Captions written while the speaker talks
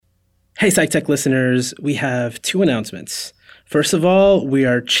Hey, PsychTech listeners, we have two announcements. First of all, we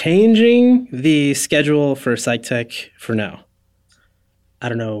are changing the schedule for PsychTech for now. I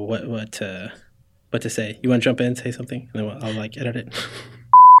don't know what to say. You want to jump in, say something, and then I'll edit it.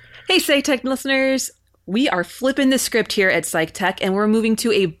 Hey, PsychTech listeners. We are flipping the script here at PsychTech, and we're moving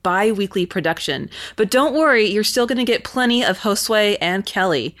to a bi-weekly production. But don't worry, you're still going to get plenty of Josue and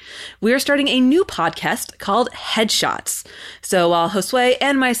Kelly. We are starting a new podcast called Headshots. So while Josue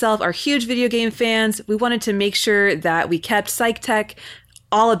and myself are huge video game fans, we wanted to make sure that we kept PsychTech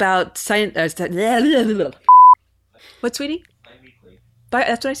all about science. What, sweetie? Bi-weekly.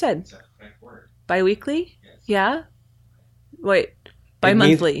 That's what I said. That's the correct word. Bi-weekly? Yes. Yeah? Wait.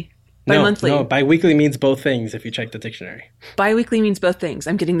 Bi-monthly. Bi-monthly. No, bi-weekly means both things if you check the dictionary. Bi-weekly means both things.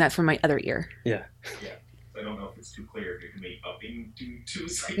 I'm getting that from my other ear. Yeah. Yeah. I don't know if it's too clear if you can make upping do two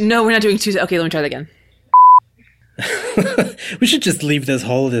No, we're not doing two. Okay, let me try that again. We should just leave this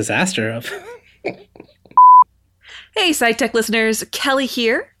whole disaster up. Hey, PsychTech listeners. Kelly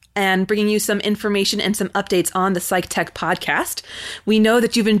here, and bringing you some information and some updates on the PsychTech podcast. We know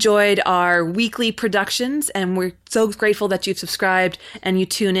that you've enjoyed our weekly productions, and we're so grateful that you've subscribed and you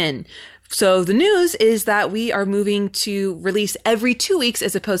tune in. So the news is that we are moving to release every 2 weeks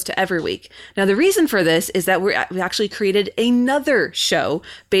as opposed to every week. Now, the reason for this is that we actually created another show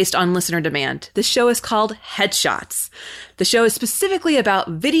based on listener demand. The show is called Headshots. The show is specifically about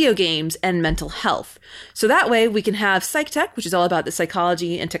video games and mental health. So that way we can have PsychTech, which is all about the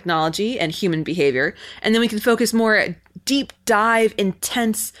psychology and technology and human behavior. And then we can focus more deep dive,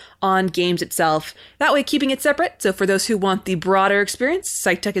 intense on games itself. That way, keeping it separate. So for those who want the broader experience,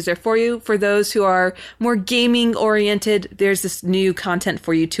 PsychTech is there for you. For those who are more gaming oriented, there's this new content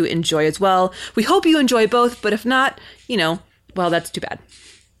for you to enjoy as well. We hope you enjoy both, but if not, well, that's too bad.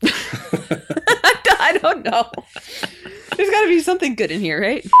 I don't know. There's got to be something good in here,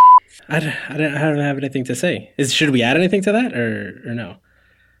 right? I don't have anything to say. Should we add anything to that or no?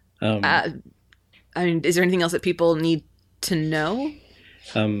 Is there anything else that people need to know?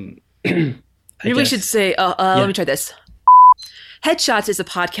 Maybe we should say, let me try this. Headshots is a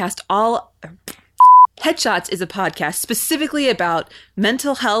podcast specifically about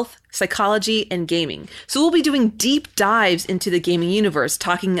mental health, psychology, and gaming. So we'll be doing deep dives into the gaming universe,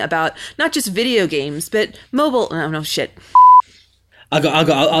 talking about not just video games, but mobile. No, shit. I'll go.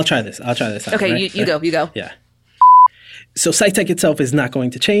 I'll try this. Out, okay, right? you go. Yeah. So PsychTech itself is not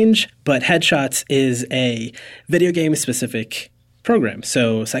going to change, but Headshots is a video game specific program.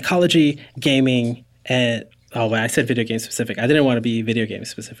 So psychology, gaming, and I said video game specific. I didn't want to be video game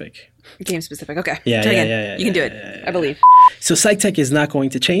specific. Game specific. Okay. Yeah. You can do it. I believe. So PsychTech is not going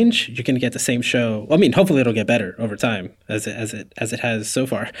to change. You're going to get the same show. I mean, hopefully it'll get better over time as it has so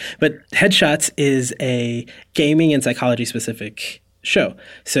far. But Headshots is a gaming and psychology specific show.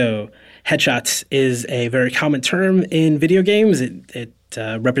 So Headshots is a very common term in video games. It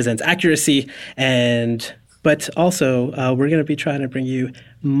represents accuracy, but also we're going to be trying to bring you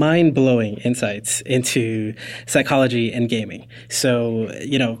mind-blowing insights into psychology and gaming. So,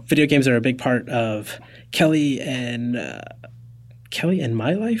 video games are a big part of Kelly and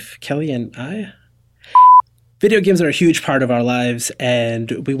my life. Kelly and I. Video games are a huge part of our lives,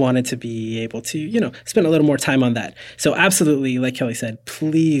 and we wanted to be able to, spend a little more time on that. So absolutely, like Kelly said,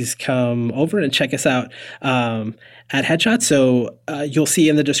 please come over and check us out at Headshots. So you'll see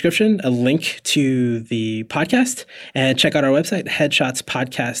in the description a link to the podcast, and check out our website,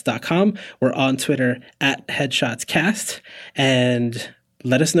 headshotspodcast.com. We're on Twitter at HeadshotsCast, and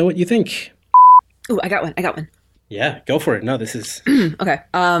let us know what you think. Ooh, I got one. Yeah, go for it. No, this is... Okay.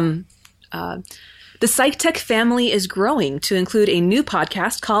 The PsychTech family is growing to include a new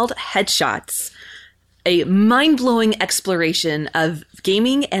podcast called Headshots, a mind-blowing exploration of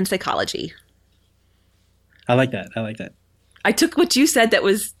gaming and psychology. I like that. I took what you said that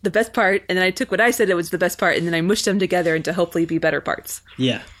was the best part, and then I took what I said that was the best part, and then I mushed them together into hopefully be better parts.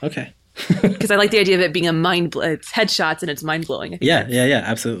 Yeah, okay. Because I like the idea of it being it's Headshots and it's mind-blowing. Yeah,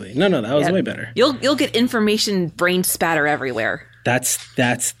 absolutely. No, that was way better. You'll get information brain spatter everywhere. That's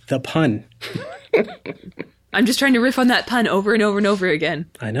the pun. I'm just trying to riff on that pun over and over and over again.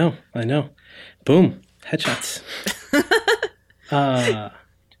 I know. Boom. Headshots.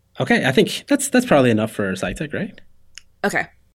 Okay, I think that's probably enough for PsychTech, right? Okay.